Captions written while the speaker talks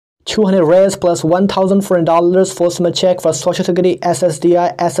200 raise plus $1,400 for summer check for Social Security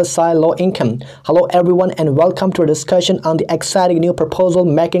SSDI SSI low income. Hello everyone and welcome to a discussion on the exciting new proposal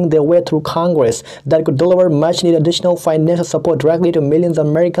making their way through Congress that could deliver much needed additional financial support directly to millions of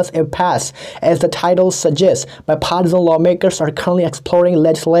Americans if passed. As the title suggests, bipartisan lawmakers are currently exploring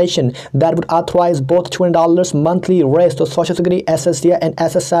legislation that would authorize both $200 monthly raise to Social Security SSDI and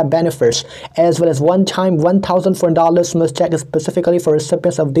SSI benefits, as well as one-time $1,400 summer check specifically for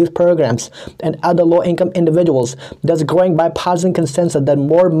recipients of these programs and other low-income individuals. There's growing bipartisan consensus that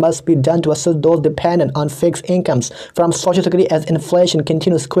more must be done to assist those dependent on fixed incomes from Social Security as inflation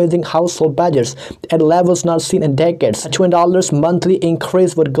continues squeezing household budgets at levels not seen in decades. A $20 monthly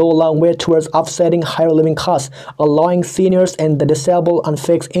increase would go a long way towards offsetting higher living costs, allowing seniors and the disabled on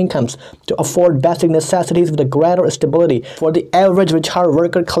fixed incomes to afford basic necessities with a greater stability. For the average retired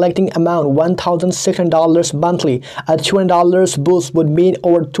worker collecting amount $1,600 monthly, a $200 boost would mean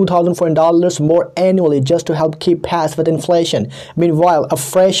over $2,400 more annually just to help keep pace with inflation. Meanwhile, a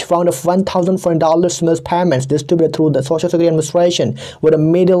fresh round of $1,400 stimulus payments distributed through the Social Security Administration would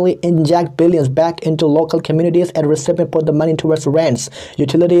immediately inject billions back into local communities as recipients put the money towards rents,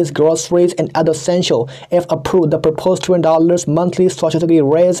 utilities, groceries, and other essential. If approved, the proposed $200 monthly Social Security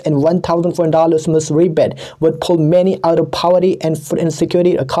raise and $1,400 stimulus rebate would pull many out of poverty and food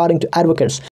insecurity, according to advocates.